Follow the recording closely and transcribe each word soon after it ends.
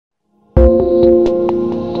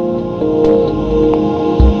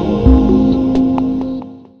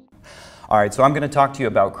All right, so I'm going to talk to you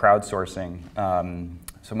about crowdsourcing.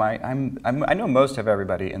 I know most of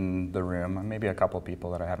everybody in the room, maybe a couple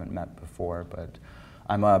people that I haven't met before, but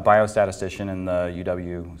I'm a biostatistician in the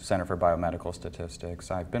UW Center for Biomedical Statistics.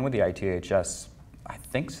 I've been with the ITHS, I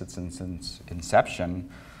think, since inception.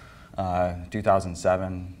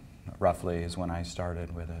 2007, roughly, is when I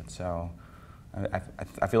started with it. So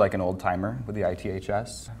I feel like an old timer with the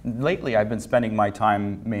ITHS. Lately, I've been spending my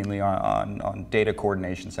time mainly on data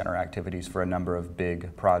coordination center activities for a number of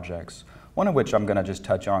big projects, one of which I'm going to just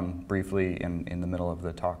touch on briefly in the middle of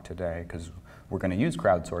the talk today, because we're going to use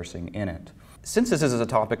crowdsourcing in it. Since this is a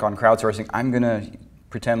topic on crowdsourcing, I'm going to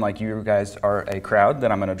pretend like you guys are a crowd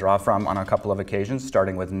that I'm going to draw from on a couple of occasions,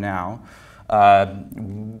 starting with now. I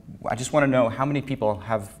just want to know how many people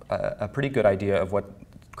have a pretty good idea of what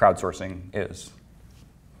crowdsourcing is.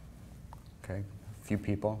 Okay, a few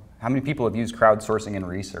people. How many people have used crowdsourcing in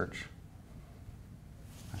research?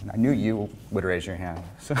 I knew you would raise your hand.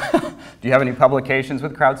 So do you have any publications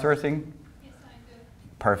with crowdsourcing? Yes, I do.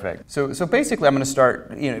 Perfect. So basically, I'm going to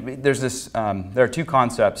start. There's this. There are two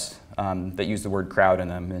concepts that use the word crowd in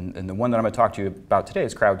them, and the one that I'm going to talk to you about today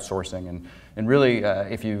is crowdsourcing. And really,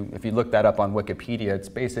 if you look that up on Wikipedia, it's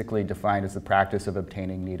basically defined as the practice of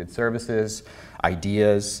obtaining needed services,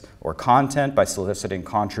 ideas, or content by soliciting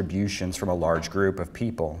contributions from a large group of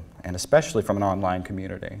people, and especially from an online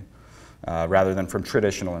community, rather than from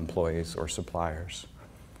traditional employees or suppliers.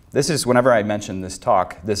 This is, whenever I mention this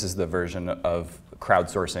talk, this is the version of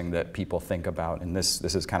crowdsourcing that people think about. And this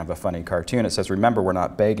is kind of a funny cartoon. It says, remember, we're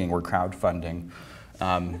not begging, we're crowdfunding.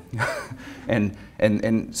 And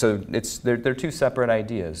so they're two separate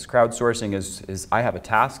ideas. Crowdsourcing is I have a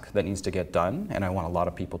task that needs to get done, and I want a lot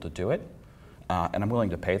of people to do it, and I'm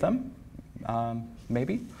willing to pay them,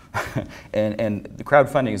 maybe. and the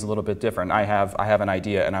crowdfunding is a little bit different. I have an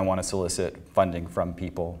idea, and I want to solicit funding from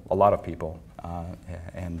people, a lot of people,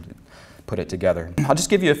 and put it together. I'll just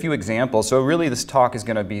give you a few examples. So really this talk is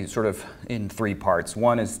going to be sort of in three parts.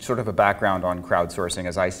 One is sort of a background on crowdsourcing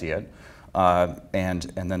as I see it. And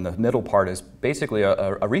then the middle part is basically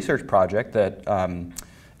a research project that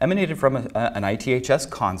emanated from an ITHS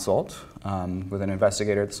consult with an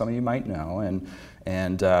investigator that some of you might know,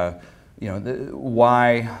 and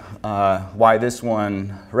why this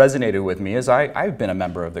one resonated with me is I've been a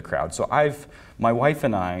member of the crowd. So my wife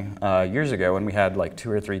and I, years ago, when we had like 2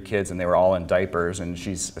 or 3 kids and they were all in diapers, and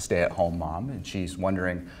she's a stay-at-home mom, and she's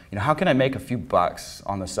wondering, how can I make a few bucks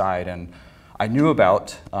on the side? And I knew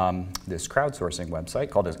about this crowdsourcing website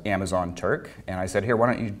called Amazon Turk, and I said, here,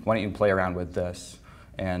 why don't you play around with this?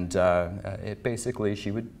 And it basically, she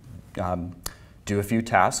would do a few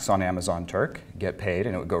tasks on Amazon Turk, get paid,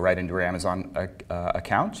 and it would go right into her Amazon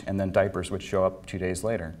account, and then diapers would show up 2 days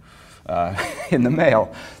later in the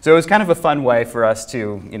mail. So it was kind of a fun way for us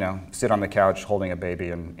to, sit on the couch holding a baby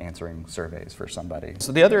and answering surveys for somebody.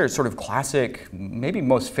 So the other sort of classic, maybe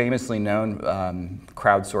most famously known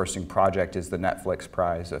crowdsourcing project is the Netflix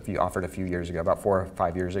Prize. Offered a few years ago, about 4 or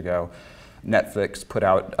 5 years ago. Netflix put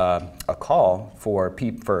out a call for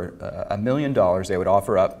 $1 million. They would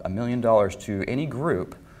offer up $1 million to any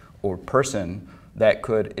group or person that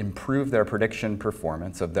could improve their prediction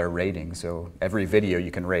performance of their rating. So every video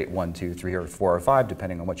you can rate 1, 2, 3, or 4, or 5,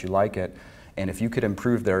 depending on what you like it. And if you could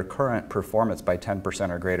improve their current performance by 10%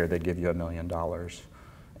 or greater, they'd give you $1 million.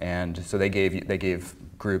 And so they gave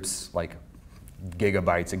groups like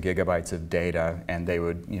gigabytes and gigabytes of data, and they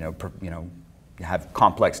would have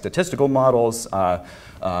complex statistical models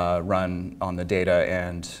run on the data,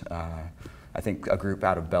 and I think a group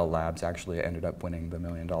out of Bell Labs actually ended up winning the $1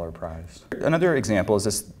 million prize. Another example is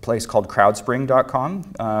this place called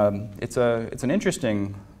Crowdspring.com. It's an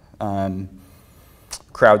interesting crowdsourced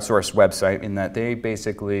website in that they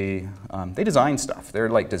basically they design stuff. They're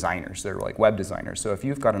like designers. They're like web designers. So if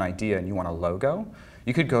you've got an idea and you want a logo,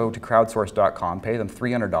 you could go to crowdsource.com, pay them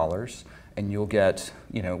 $300, and you'll get,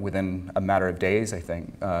 within a matter of days, I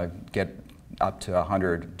think, get up to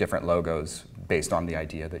 100 different logos based on the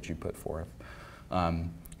idea that you put forth.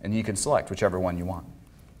 And you can select whichever one you want.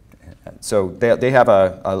 So they have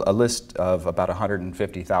a list of about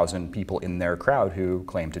 150,000 people in their crowd who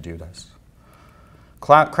claim to do this.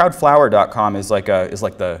 Crowdflower.com is like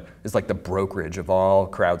the brokerage of all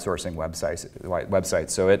crowdsourcing websites.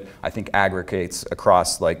 So it, I think, aggregates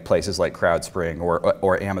across places like Crowdspring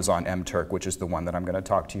or Amazon MTurk, which is the one that I'm going to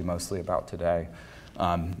talk to you mostly about today.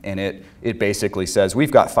 And it basically says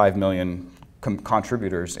we've got 5 million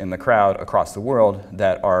contributors in the crowd across the world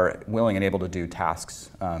that are willing and able to do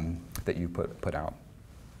tasks that you put out.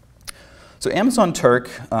 So Amazon Turk,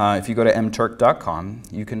 if you go to mturk.com,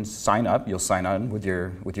 you can sign up. You'll sign on with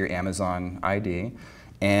your Amazon ID,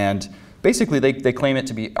 and basically, they claim it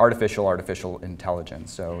to be artificial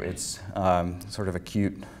intelligence. So it's sort of a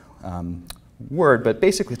cute word, but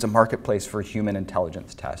basically it's a marketplace for human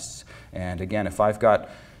intelligence tests. And again, if I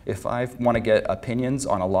want to get opinions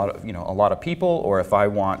on a lot of people, or if I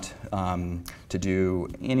want to do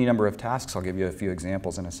any number of tasks, I'll give you a few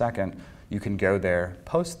examples in a second, you can go there,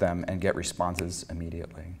 post them, and get responses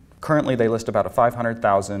immediately. Currently, they list about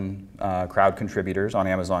 500,000 crowd contributors on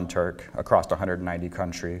Amazon Turk across 190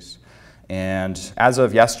 countries. And as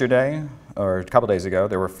of yesterday, or a couple days ago,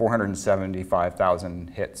 there were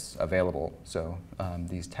 475,000 hits available. So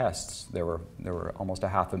these tests, there were almost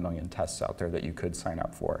 500,000 tests out there that you could sign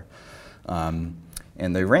up for. And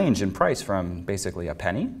they range in price from basically a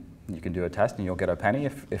penny. You can do a test and you'll get a penny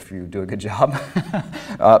if you do a good job,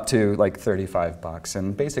 up to like $35.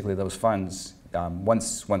 And basically those funds,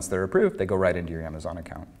 once they're approved, they go right into your Amazon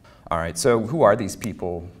account. All right, so who are these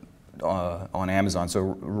people on Amazon?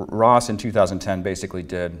 So Ross in 2010 basically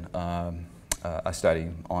did a study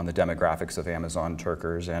on the demographics of Amazon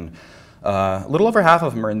Turkers, and a little over half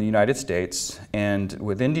of them are in the United States, and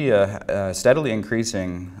with India steadily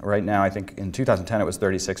increasing. Right now, I think in 2010 it was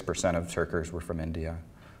 36% of Turkers were from India,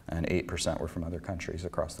 and 8% were from other countries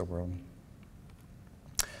across the world.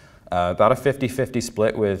 About a 50-50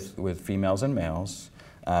 split with females and males.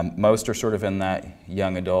 Most are sort of in that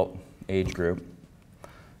young adult age group.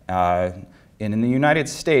 And in the United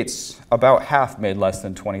States, about half made less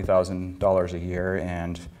than $20,000 a year,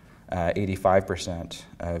 and 85%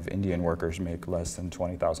 of Indian workers make less than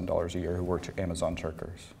 $20,000 a year who work Amazon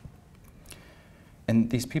Turkers. And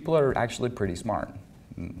these people are actually pretty smart.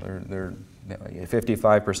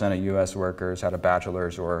 55% of US workers had a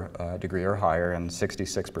bachelor's or a degree or higher, and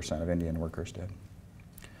 66% of Indian workers did.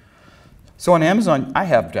 So on Amazon, I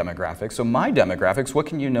have demographics. So my demographics, what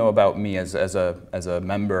can you know about me as a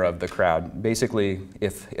member of the crowd? Basically,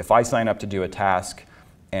 if I sign up to do a task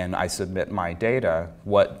and I submit my data,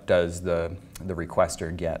 what does the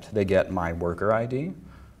requester get? They get my worker ID.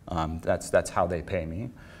 That's how they pay me.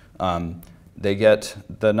 They get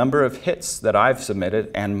the number of hits that I've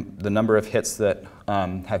submitted and the number of hits that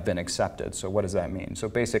have been accepted. So what does that mean? So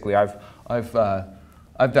basically, I've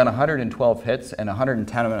done 112 hits, and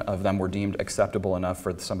 110 of them were deemed acceptable enough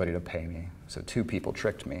for somebody to pay me. So 2 people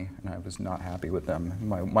tricked me, and I was not happy with them.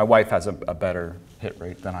 My wife has a better hit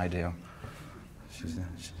rate than I do.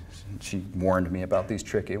 She warned me about these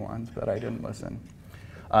tricky ones, but I didn't listen.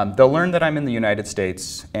 They'll learn that I'm in the United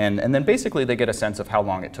States, and then basically they get a sense of how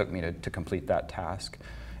long it took me to complete that task.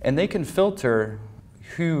 And they can filter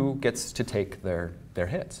who gets to take their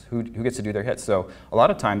hits, who gets to do their hits. So a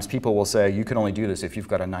lot of times people will say, you can only do this if you've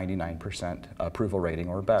got a 99% approval rating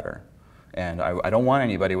or better. And I don't want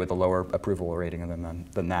anybody with a lower approval rating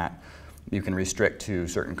than that. You can restrict to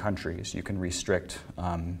certain countries. You can restrict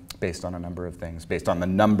based on a number of things, based on the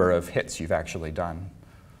number of hits you've actually done.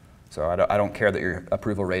 So I don't care that your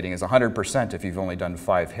approval rating is 100% if you've only done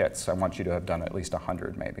 5 hits. I want you to have done at least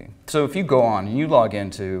 100 maybe. So if you go on and you log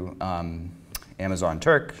into Amazon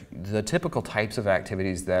Turk, the typical types of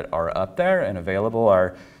activities that are up there and available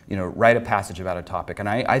are, write a passage about a topic. And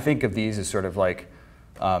I think of these as sort of like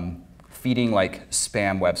feeding like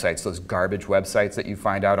spam websites, those garbage websites that you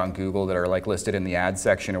find out on Google that are like listed in the ad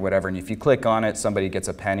section or whatever. And if you click on it, somebody gets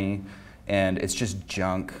a penny, and it's just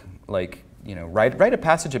junk. Like, write a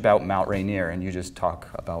passage about Mount Rainier, and you just talk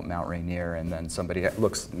about Mount Rainier, and then somebody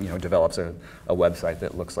develops a website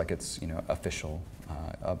that looks like it's official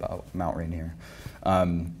about Mount Rainier.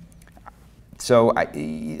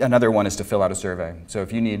 Another one is to fill out a survey. So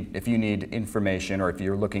if you need information, or if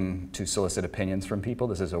you're looking to solicit opinions from people,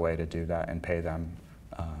 this is a way to do that and pay them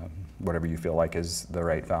whatever you feel like is the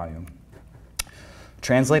right value.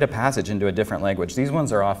 Translate a passage into a different language. These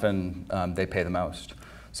ones are often, they pay the most.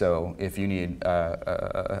 So if you need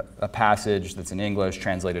a passage that's in English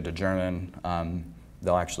translated to German,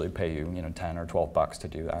 they'll actually pay you, 10 or 12 bucks to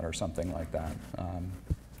do that, or something like that.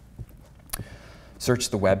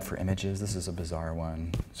 Search the web for images. This is a bizarre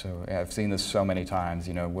one. So I've seen this so many times,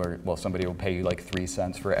 where somebody will pay you like 3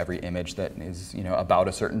 cents for every image that is, about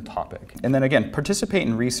a certain topic. And then again, participate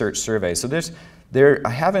in research surveys. So I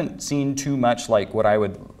haven't seen too much like what I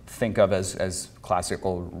would think of as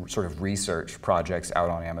classical sort of research projects out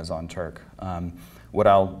on Amazon Turk. What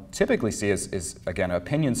I'll typically see is again,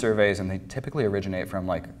 opinion surveys, and they typically originate from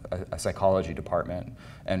like a psychology department.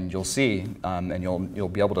 And you'll see, and you'll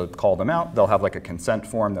be able to call them out. They'll have like a consent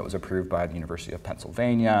form that was approved by the University of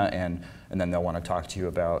Pennsylvania, and then they'll want to talk to you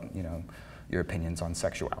about, your opinions on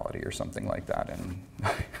sexuality or something like that. And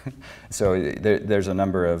so there's a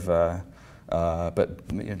number of,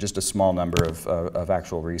 but just a small number of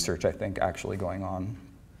actual research, I think, actually going on.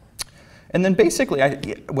 And then basically,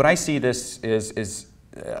 what I see this is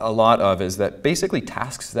a lot of is that basically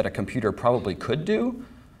tasks that a computer probably could do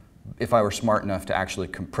if I were smart enough to actually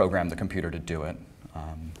program the computer to do it.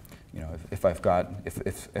 You know,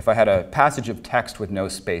 if I had a passage of text with no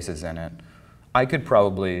spaces in it, I could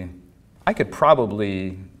probably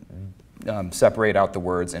separate out the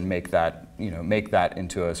words and make that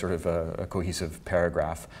into a sort of a cohesive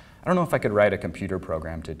paragraph. I don't know if I could write a computer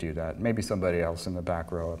program to do that. Maybe somebody else in the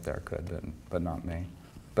back row up there could, but not me.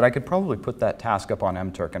 But I could probably put that task up on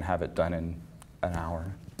MTurk and have it done in an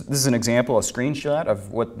hour. This is an example, a screenshot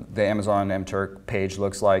of what the Amazon MTurk page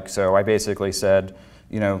looks like. So I basically said,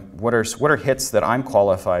 you know, what are hits that I'm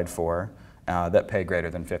qualified for that pay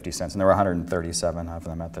greater than 50 cents? And there were 137 of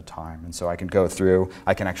them at the time. And so I can go through,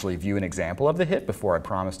 I can actually view an example of the hit before I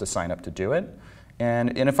promise to sign up to do it.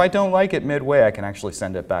 And if I don't like it midway, I can actually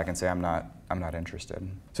send it back and say I'm not interested.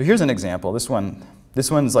 So here's an example. This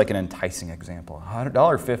one's like an enticing example.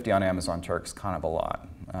 $1.50 on Amazon Turk is kind of a lot.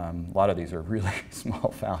 A lot of these are really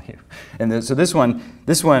small value. And so this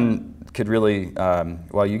one could really,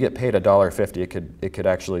 while you get paid $1.50, it could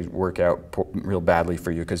actually work out real badly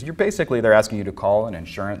for you, because they're asking you to call an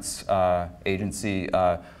insurance agency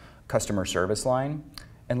customer service line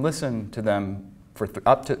and listen to them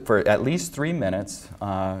for at least 3 minutes,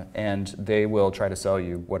 and they will try to sell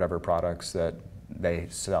you whatever products that they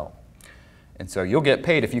sell. And so you'll get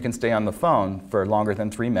paid if you can stay on the phone for longer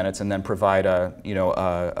than 3 minutes and then provide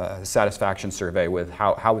a satisfaction survey with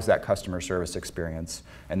how was that customer service experience,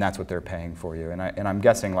 and that's what they're paying for you. And I'm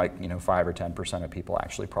guessing 5 or 10% of people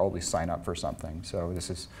actually probably sign up for something. So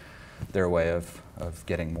this is their way of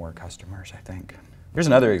getting more customers, I think. Here's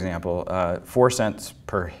another example, 4 cents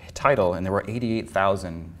per title, and there were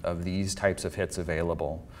 88,000 of these types of hits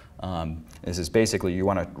available. This is basically, you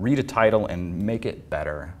want to read a title and make it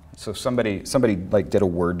better. So somebody did a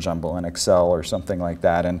word jumble in Excel or something like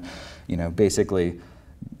that, and basically,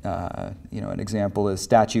 an example is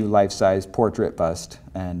statue, life-size, portrait, bust,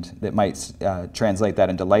 and it might translate that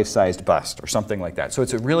into life-sized bust or something like that. So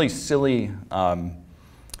it's a really silly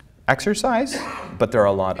exercise, but there are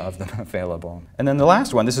a lot of them available. And then the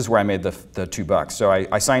last one, this is where I made the $2. So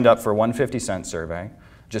I signed up for one 50-cent survey,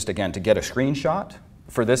 just again to get a screenshot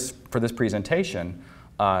for this presentation.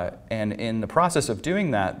 And in the process of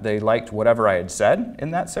doing that, they liked whatever I had said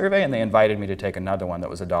in that survey, and they invited me to take another one that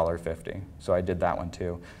was $1.50. So I did that one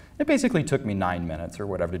too. It basically took me 9 minutes or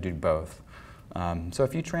whatever to do both. So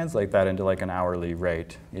if you translate that into like an hourly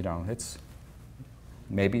rate, it's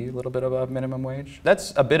maybe a little bit above minimum wage.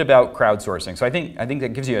 That's a bit about crowdsourcing. So I think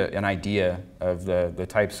that gives you an idea of the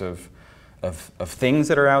types of things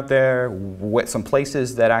that are out there, some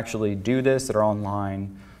places that actually do this that are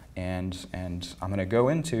online, and I'm going to go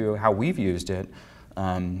into how we've used it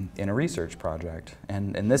in a research project.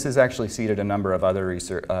 And this has actually seeded a number of other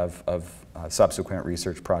subsequent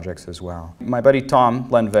research projects as well. My buddy Tom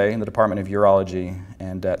Lenve in the Department of Urology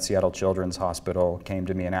and at Seattle Children's Hospital came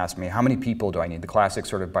to me and asked me, how many people do I need? The classic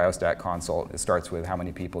sort of biostat consult, it starts with how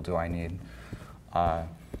many people do I need?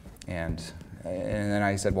 And then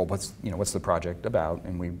I said, well, what's the project about?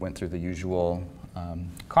 And we went through the usual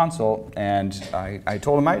consult, and I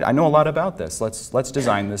told him, I know a lot about this. Let's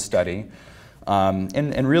design this study.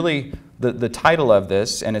 And really, the title of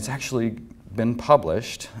this, and it's actually been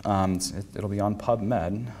published, it'll be on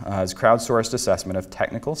PubMed, is Crowdsourced Assessment of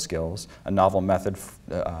Technical Skills, a Novel Method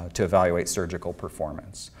to Evaluate Surgical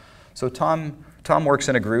Performance. So Tom works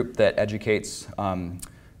in a group that educates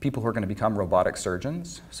people who are going to become robotic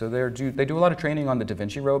surgeons. So they do a lot of training on the Da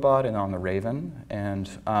Vinci robot and on the Raven. And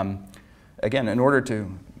again, in order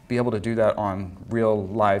to be able to do that on real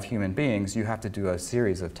live human beings, you have to do a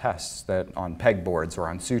series of tests on pegboards or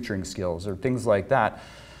on suturing skills or things like that.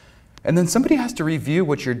 And then somebody has to review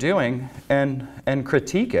what you're doing and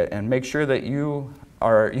critique it and make sure that you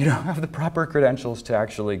have the proper credentials to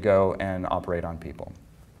actually go and operate on people.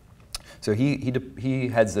 So he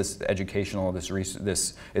heads this educational,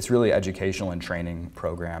 it's really educational and training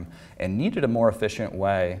program, and needed a more efficient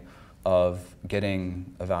way of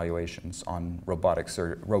getting evaluations on robotic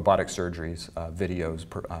surgeries, videos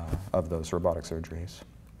of those robotic surgeries.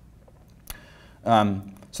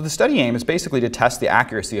 So the study aim is basically to test the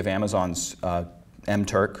accuracy of Amazon's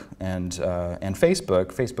MTurk and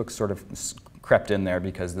Facebook. Facebook sort of crept in there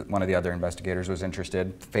because one of the other investigators was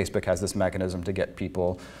interested. Facebook has this mechanism to get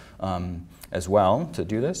people as well to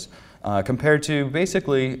do this, compared to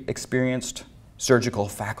basically experienced surgical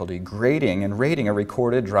faculty grading and rating a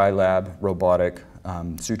recorded dry lab robotic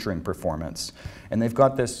suturing performance. And they've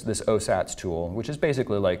got this OSATS tool, which is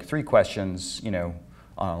basically like 3 questions,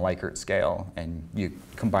 on a Likert scale. And you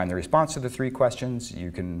combine the response to the 3 questions.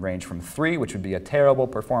 You can range from 3, which would be a terrible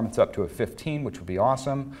performance, up to a 15, which would be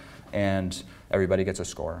awesome. And everybody gets a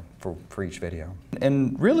score for each video.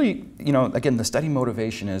 And really, you know, again, the study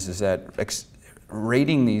motivation is that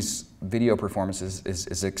rating these video performances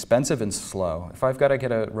is expensive and slow. If I've got to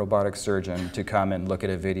get a robotic surgeon to come and look at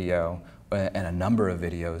a video and a number of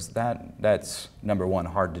videos, that's number one,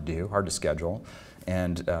 hard to do, hard to schedule,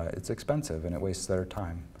 and it's expensive and it wastes their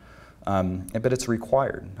time. But it's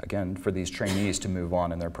required, again, for these trainees to move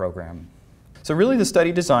on in their program. So really the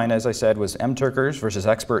study design, as I said, was M-Turkers versus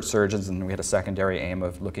expert surgeons, and we had a secondary aim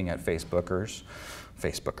of looking at Facebookers,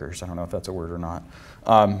 I don't know if that's a word or not.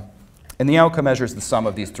 And the outcome measures the sum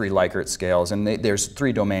of these 3 Likert scales, and there's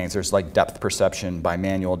 3 domains. There's like depth perception,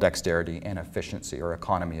 bimanual dexterity, and efficiency or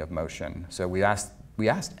economy of motion. So we asked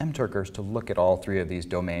M-Turkers to look at all 3 of these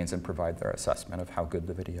domains and provide their assessment of how good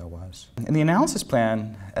the video was. In the analysis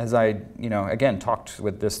plan, as I, again, talked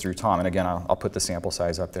with this through Tom, and again, I'll put the sample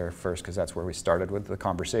size up there first because that's where we started with the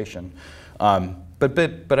conversation.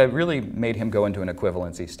 But I really made him go into an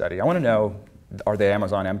equivalency study. I want to know, are the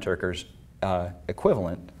Amazon M-Turkers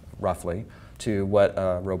equivalent, roughly, to what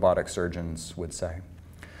robotic surgeons would say?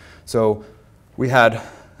 So we had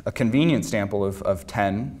a convenient sample of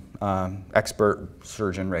 10 expert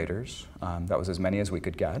surgeon raters. That was as many as we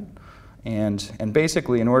could get. And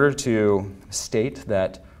basically, in order to state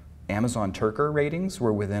that Amazon Turker ratings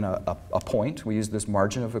were within a point, we used this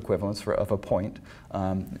margin of equivalence of a point,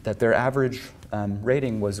 that their average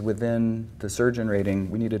rating was within the surgeon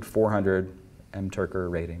rating, we needed 400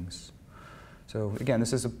 M-Turker ratings. So again,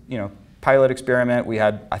 this is a pilot experiment. We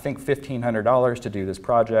had, I think, $1,500 to do this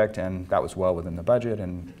project, and that was well within the budget.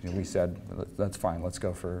 And we said, that's fine.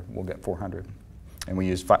 We'll get 400. And we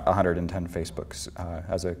used 110 Facebooks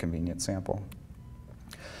as a convenient sample.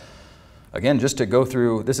 Again, just to go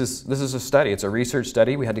through, this is a study. It's a research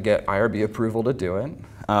study. We had to get IRB approval to do it.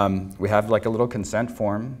 We have like a little consent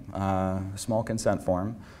form, small consent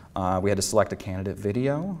form. We had to select a candidate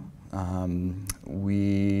video.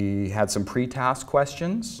 We had some pre-task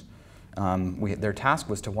questions. Their task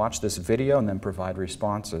was to watch this video and then provide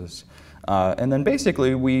responses. And then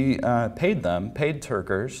basically we paid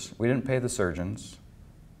Turkers. We didn't pay the surgeons.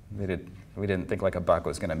 We didn't think like $1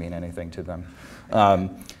 was going to mean anything to them.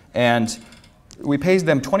 And we paid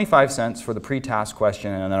them 25 cents for the pre-task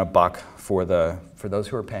question and then $1 for those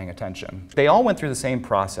who were paying attention. They all went through the same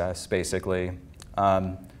process, basically.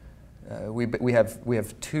 We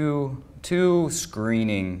have two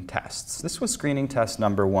screening tests. This was screening test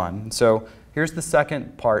number 1. So here's the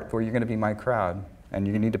second part where you're going to be my crowd, and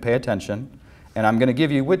you need to pay attention. And I'm going to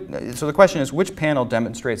give you, so the question is, which panel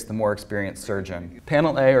demonstrates the more experienced surgeon?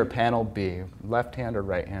 Panel A or panel B? Left hand or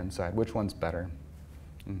right hand side? Which one's better?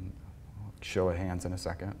 I'll show of hands in a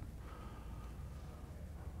second.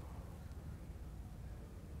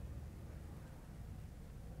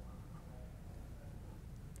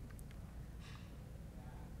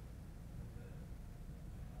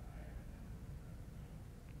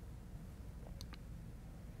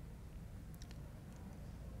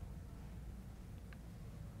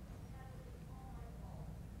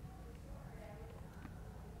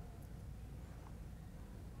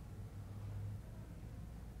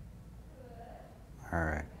 All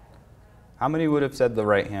right. How many would have said the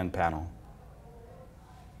right-hand panel?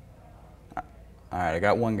 All right, I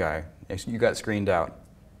got one guy. You got screened out.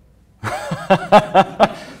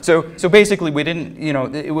 So basically, we didn't,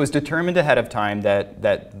 it was determined ahead of time that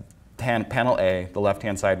panel A, the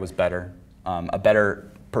left-hand side, was better, a better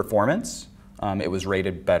performance. It was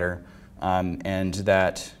rated better, and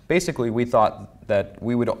that basically we thought that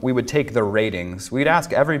we would take the ratings. We'd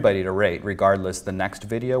ask everybody to rate, regardless, the next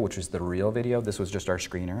video, which was the real video. This was just our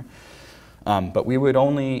screener. But we would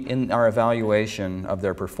only, in our evaluation of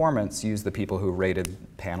their performance, use the people who rated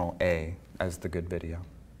panel A as the good video,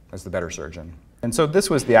 as the better surgeon. And so this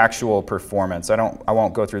was the actual performance. I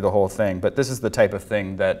won't go through the whole thing, but this is the type of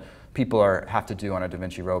thing that people have to do on a Da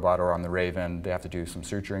Vinci robot or on the Raven. They have to do some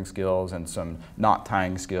suturing skills and some knot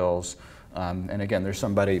tying skills. And again, there's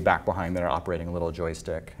somebody back behind that are operating a little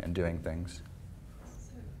joystick and doing things.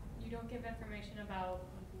 So you don't give information about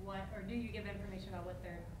what, or do you give information about what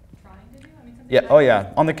they're trying to do? I mean, yeah. Oh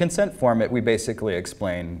yeah. On the consent form, we basically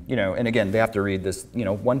explain, and again, they have to read this,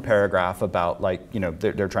 one paragraph about like,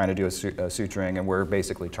 they're trying to do a suturing, and we're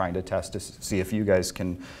basically trying to test to see if you guys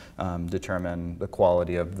can determine the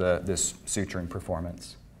quality of this suturing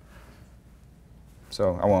performance.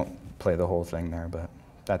 So I won't play the whole thing there, but.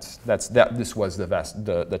 This was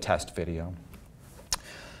the test video.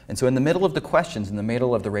 And so in the middle of the questions, in the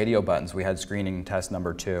middle of the radio buttons, we had screening test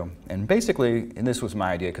number 2. And basically, and this was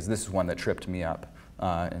my idea, because this is one that tripped me up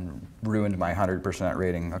and ruined my 100%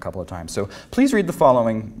 rating a couple of times. So please read the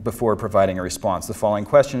following before providing a response. The following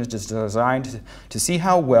question is just designed to see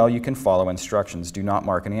how well you can follow instructions. Do not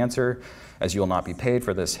mark an answer, as you will not be paid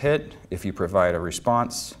for this hit. If you provide a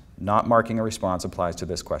response, not marking a response applies to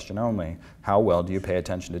this question only. How well do you pay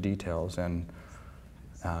attention to details? And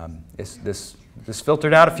this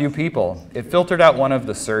filtered out a few people. It filtered out one of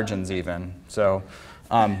the surgeons even, so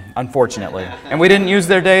unfortunately. And we didn't use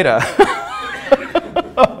their data.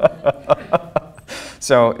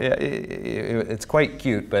 So it's quite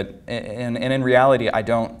cute, but in reality, I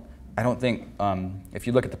don't think, if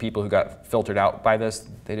you look at the people who got filtered out by this,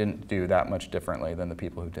 they didn't do that much differently than the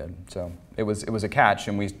people who did. So it was a catch,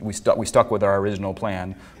 and we stuck with our original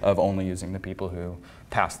plan of only using the people who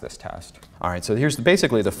passed this test. All right, so here's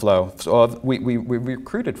basically the flow. So we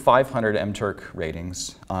recruited 500 MTurk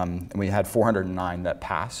ratings, and we had 409 that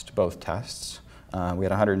passed both tests. We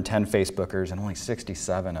had 110 Facebookers, and only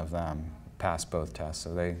 67 of them passed both tests.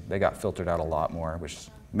 So they got filtered out a lot more, which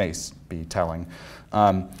may be telling.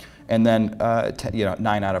 And then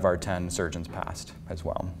 9 out of our 10 surgeons passed as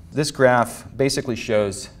well. This graph basically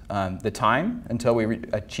shows the time until we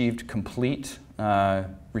achieved complete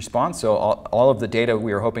response. So all of the data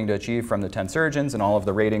we were hoping to achieve from the 10 surgeons and all of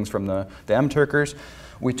the ratings from the MTurkers.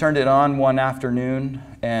 We turned it on one afternoon,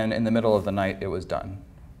 and in the middle of the night it was done.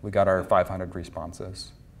 We got our 500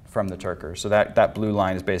 responses from the Turkers. So that blue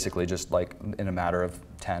line is basically just like in a matter of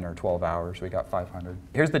 10 or 12 hours, we got 500.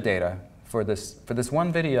 Here's the data for this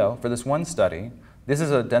one video, for this one study. This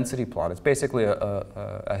is a density plot. It's basically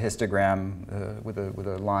a histogram with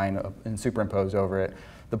a line superimposed over it.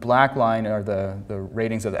 The black line are the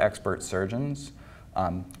ratings of the expert surgeons.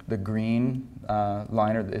 The green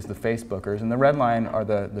line is the Facebookers, and the red line are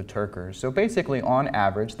the Turkers. So basically, on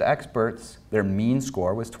average, the experts, their mean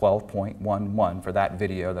score was 12.11 for that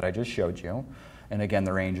video that I just showed you. And again,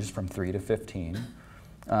 the range is from 3 to 15.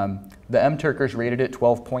 The MTurkers rated it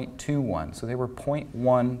 12.21, so they were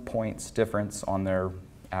 0.1 points difference on their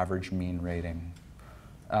average mean rating.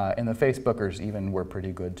 And the Facebookers even were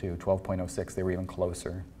pretty good too, 12.06, they were even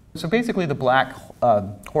closer. So basically the black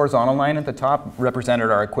horizontal line at the top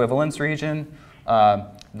represented our equivalence region.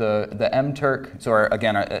 The MTurk, so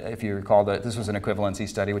again, if you recall, this was an equivalency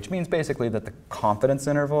study, which means basically that the confidence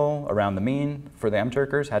interval around the mean for the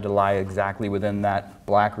MTurkers had to lie exactly within that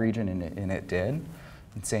black region, and it did.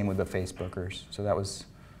 And same with the Facebookers. So that was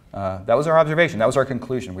our observation. That was our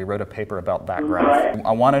conclusion. We wrote a paper about that graph.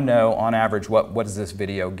 I want to know, on average, what does this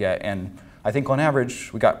video get? And I think on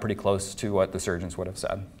average, we got pretty close to what the surgeons would have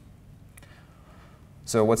said.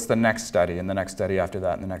 So what's the next study, and the next study after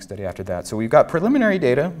that, and the next study after that? So we've got preliminary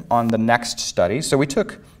data on the next study. So we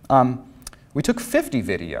took 50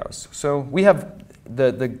 videos. So we have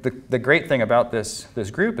the great thing about this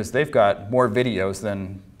group is they've got more videos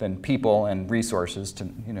than people and resources to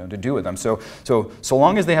do with them. So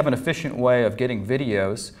long as they have an efficient way of getting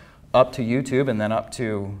videos up to YouTube and then up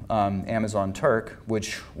to Amazon Turk,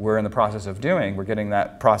 which we're in the process of doing, we're getting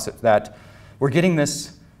we're getting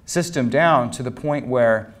this system down to the point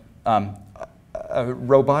where a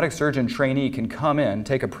robotic surgeon trainee can come in,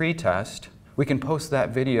 take a pre-test, we can post that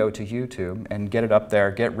video to YouTube and get it up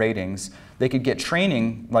there, get ratings. They could get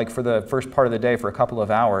training, like for the first part of the day for a couple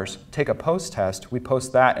of hours, take a post-test, we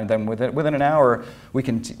post that, and then within an hour, we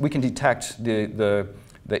can detect the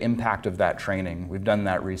impact of that training. We've done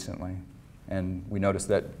that recently, and we noticed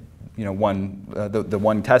that the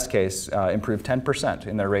one test case improved 10%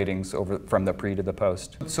 in their ratings from the pre to the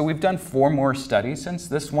post. So we've done 4 more studies since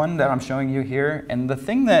this one that I'm showing you here, and the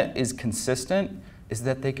thing that is consistent is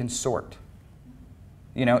that they can sort.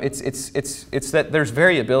 It's that there's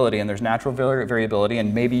variability, and there's natural variability,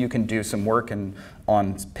 and maybe you can do some work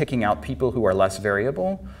on picking out people who are less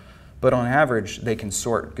variable, but on average, they can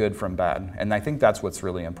sort good from bad, and I think that's what's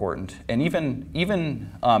really important. And even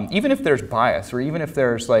if there's bias, or even if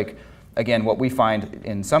there's again, what we find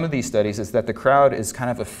in some of these studies is that the crowd is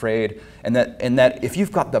kind of afraid, and that if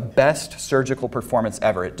you've got the best surgical performance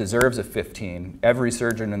ever, it deserves a 15. Every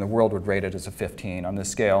surgeon in the world would rate it as a 15 on this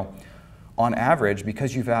scale. On average,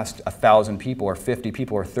 because you've asked 1,000 people or 50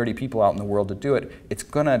 people or 30 people out in the world to do it, it's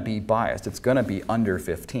going to be biased. It's going to be under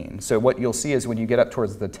 15. So what you'll see is when you get up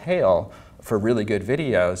towards the tail for really good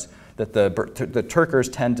videos, that the Turkers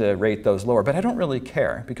tend to rate those lower. But I don't really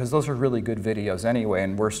care, because those are really good videos anyway,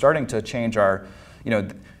 and we're starting to change our,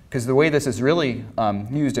 because the way this is really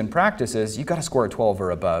used in practice is you've got to score a 12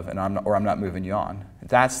 or above, and I'm not moving you on.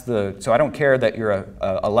 So I don't care that you're a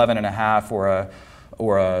 11.5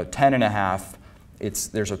 or a 10.5.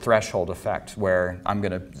 there's a threshold effect where I'm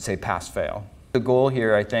going to say pass-fail. The goal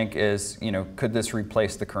here, I think, is, could this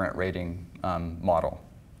replace the current rating model?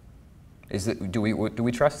 Do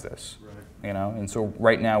we trust this? Right. And so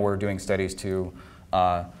right now we're doing studies to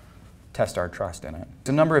test our trust in it.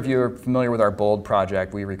 A number of you are familiar with our BOLD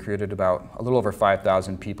project. We recruited about a little over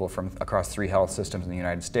 5,000 people from across 3 health systems in the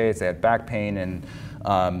United States. They had back pain, and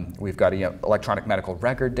we've got electronic medical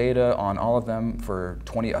record data on all of them for a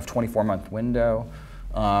 24-month window.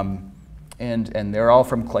 And they're all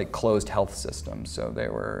from closed health systems. So they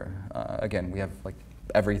were, again, we have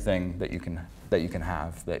everything that you can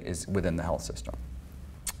have that is within the health system.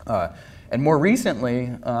 And more recently,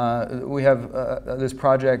 we have this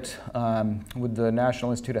project with the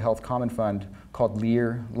National Institute of Health Common Fund called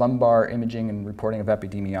LEAR, Lumbar Imaging and Reporting of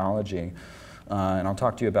Epidemiology. And I'll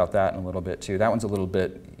talk to you about that in a little bit too. That one's a little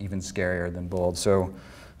bit even scarier than BOLD. So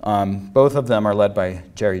both of them are led by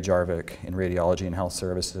Jerry Jarvik in Radiology and Health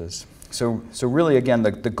Services. So really, again,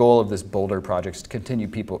 the goal of this BOLDER project is to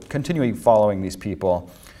continue following these people.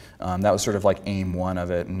 That was sort of like aim 1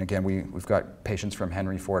 of it. And again, we've got patients from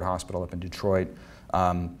Henry Ford Hospital up in Detroit,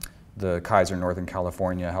 the Kaiser Northern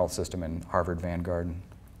California Health System, and Harvard Vanguard.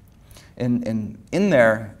 And in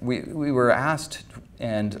there, we were asked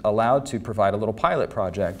and allowed to provide a little pilot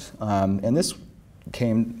project. And this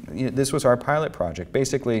was our pilot project.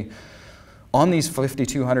 Basically, on these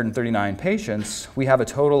 5,239 patients, we have a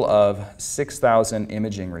total of 6,000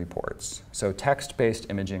 imaging reports, so text-based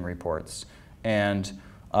imaging reports. And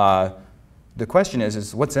the question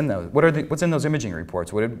is what's in those? What's in those imaging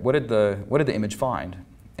reports? What did the image find?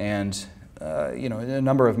 And a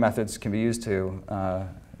number of methods can be used to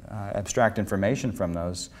abstract information from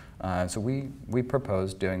those. So we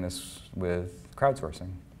proposed doing this with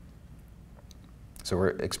crowdsourcing. So we're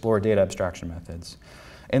explore data abstraction methods.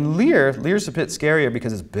 And LEAR's a bit scarier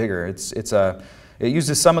because it's bigger. It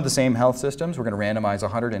uses some of the same health systems. We're going to randomize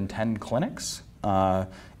 110 clinics.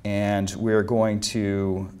 And we're going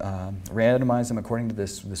to randomize them according to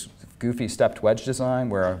this goofy stepped wedge design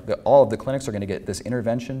where all of the clinics are going to get this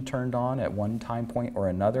intervention turned on at one time point or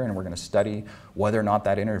another, and we're going to study whether or not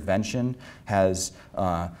that intervention has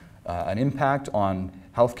an impact on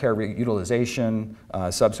healthcare utilization,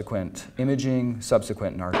 subsequent imaging,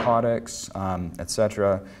 subsequent narcotics, et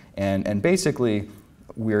cetera. And basically,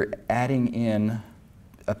 we're adding in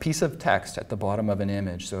a piece of text at the bottom of an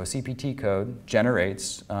image. So a CPT code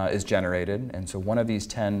is generated, and so one of these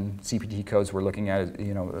 10 CPT codes we're looking at,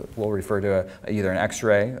 we'll refer to either an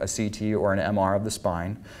X-ray, a CT, or an MR of the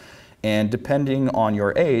spine. And depending on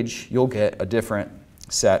your age, you'll get a different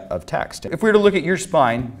set of text. If we were to look at your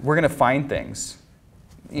spine, we're going to find things.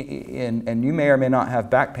 And you may or may not have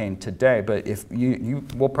back pain today, but if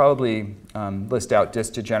we'll probably list out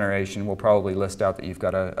disc degeneration. We'll probably list out that you've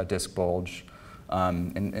got a disc bulge.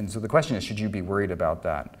 And so the question is, should you be worried about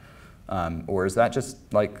that? Or is that just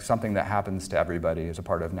like something that happens to everybody as a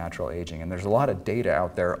part of natural aging? And there's a lot of data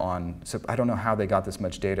out there so I don't know how they got this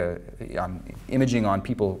much data on imaging on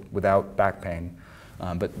people without back pain.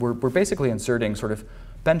 But we're basically inserting sort of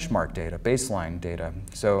benchmark data, baseline data.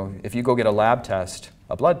 So if you go get a lab test,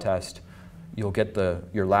 a blood test, you'll get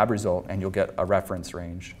your lab result and you'll get a reference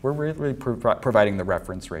range. We're really providing the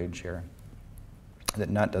reference range here.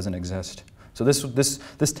 That doesn't exist. So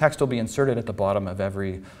this text will be inserted at the bottom of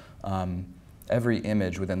every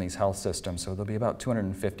image within these health systems. So there'll be about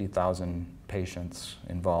 250,000 patients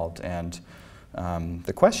involved. And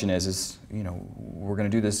the question is we're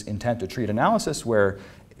going to do this intent to treat analysis where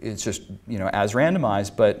it's just as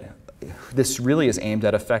randomized, but this really is aimed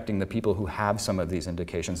at affecting the people who have some of these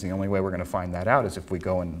indications. The only way we're going to find that out is if we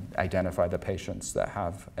go and identify the patients that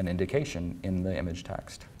have an indication in the image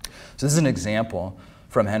text. So this is an example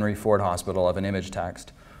from Henry Ford Hospital of an image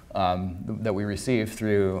text that we received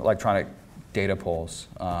through electronic data polls.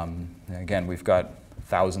 Again, we've got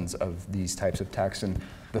thousands of these types of texts. And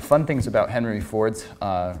the fun things about Henry Ford's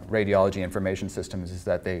radiology information systems is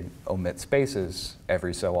that they omit spaces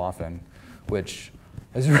every so often, which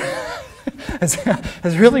has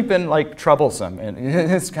really been troublesome, and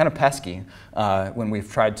it's kind of pesky when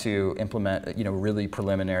we've tried to implement really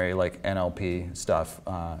preliminary NLP stuff.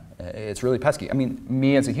 It's really pesky. I mean,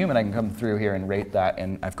 me as a human, I can come through here and rate that,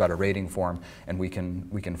 and I've got a rating form, and we can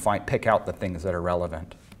pick out the things that are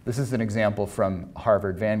relevant. This is an example from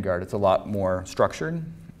Harvard Vanguard. It's a lot more structured,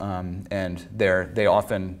 and they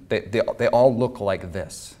all look like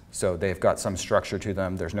this. So they've got some structure to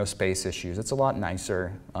them. There's no space issues. It's a lot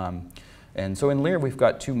nicer. And so in Lear, we've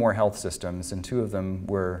got 2 more health systems, and 2 of them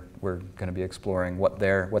we're going to be exploring what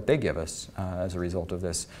they give us as a result of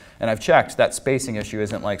this. And I've checked that spacing issue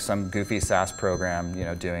isn't like some goofy SAS program,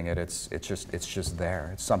 doing it. It's just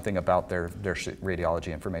there. It's something about their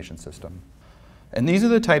radiology information system. And these are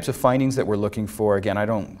the types of findings that we're looking for. Again, I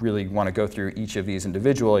don't really want to go through each of these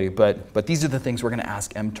individually, but these are the things we're going to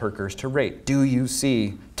ask MTurkers to rate. Do you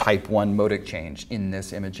see type 1 modic change in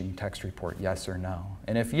this imaging text report, yes or no?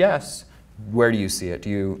 And if yes, where do you see it?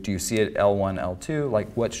 Do you see it L1, L2?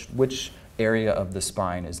 Like which area of the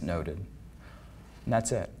spine is noted? And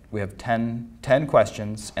that's it. We have 10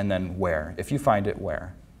 questions, and then where. If you find it,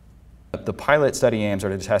 where. The pilot study aims are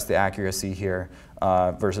to test the accuracy here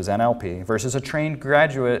versus NLP versus a trained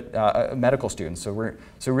graduate medical student. So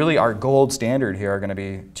really our gold standard here are going to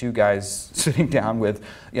be 2 guys sitting down with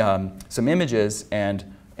some images and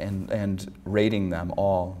rating them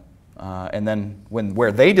all. And then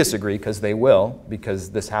where they disagree, because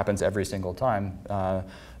this happens every single time,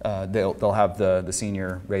 they'll have the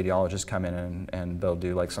senior radiologist come in and they'll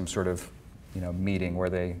do like some sort of meeting where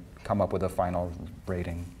they come up with a final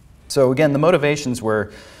rating. So again, the motivations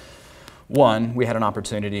were, 1, we had an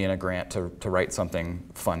opportunity and a grant to write something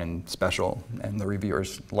fun and special, and the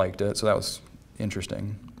reviewers liked it, so that was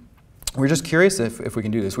interesting. We're just curious if we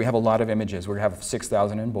can do this. We have a lot of images. We're going to have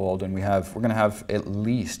 6,000 in bold, and we're going to have at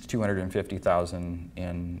least 250,000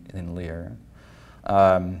 in Lear.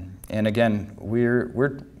 And again,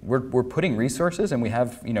 we're putting resources, and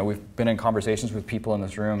we've been in conversations with people in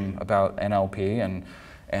this room about NLP,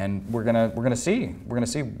 and we're gonna see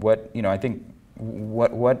what I think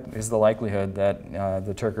what is the likelihood that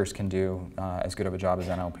the Turkers can do as good of a job as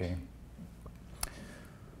NLP.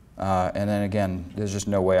 And then again, there's just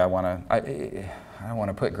no way I don't want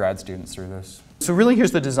to put grad students through this. So really,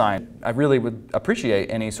 here's the design. I really would appreciate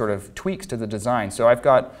any sort of tweaks to the design. So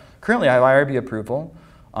currently I have IRB approval.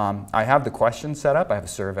 I have the questions set up. I have a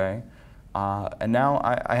survey. And now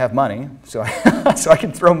I have money, so I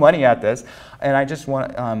can throw money at this. And I just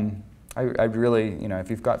want, I really, if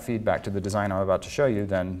you've got feedback to the design I'm about to show you,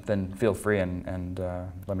 then feel free and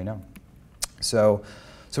let me know. So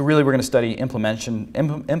really we're going to study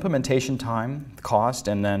implementation time, cost,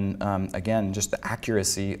 and then again, just the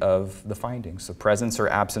accuracy of the findings. So presence or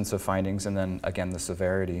absence of findings, and then again, the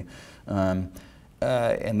severity. And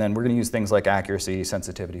then we're going to use things like accuracy,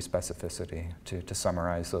 sensitivity, specificity to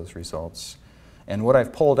summarize those results. And what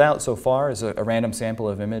I've pulled out so far is a random sample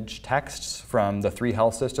of image texts from the 3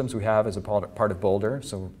 health systems we have as a part of Boulder.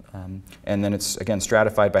 So, and then it's, again,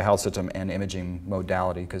 stratified by health system and imaging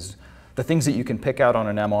modality, because the things that you can pick out on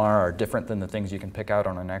an MR are different than the things you can pick out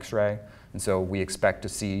on an X-ray. And so we expect to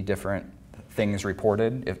see different things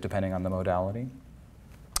reported depending on the modality.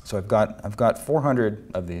 So I've got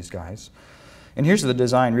 400 of these guys. And here's the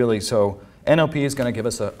design, really. So NLP is going to give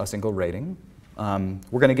us a single rating.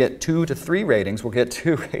 We're going to get 2 to 3 ratings. We'll get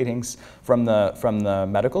 2 ratings from the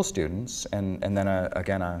medical students, and then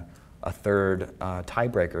again a third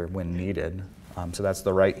tiebreaker when needed. So that's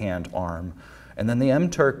the right-hand arm. And then the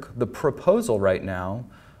MTurk, the proposal right now,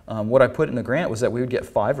 what I put in the grant was that we would get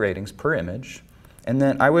 5 ratings per image. And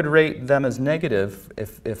then I would rate them as negative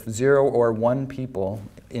if 0 or 1 people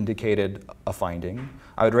indicated a finding.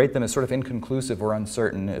 I would rate them as sort of inconclusive or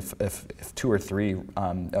uncertain if 2 or 3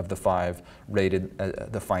 of the 5 rated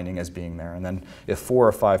the finding as being there. And then if 4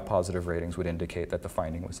 or 5 positive ratings would indicate that the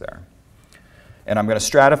finding was there. And I'm going to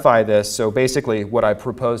stratify this. So basically what I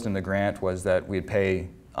proposed in the grant was that we'd pay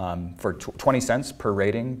for 20 cents per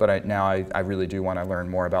rating, but now I really do want to learn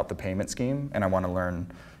more about the payment scheme, and I want to learn,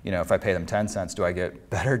 if I pay them 10 cents, do I get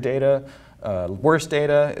better data, worse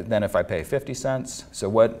data than if I pay 50 cents?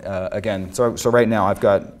 So again, so right now I've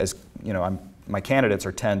got, my candidates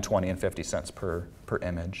are 10, 20, and 50 cents per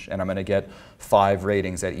image, and I'm going to get 5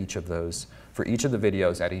 ratings at each of those, for each of the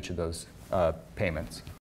videos at each of those payments.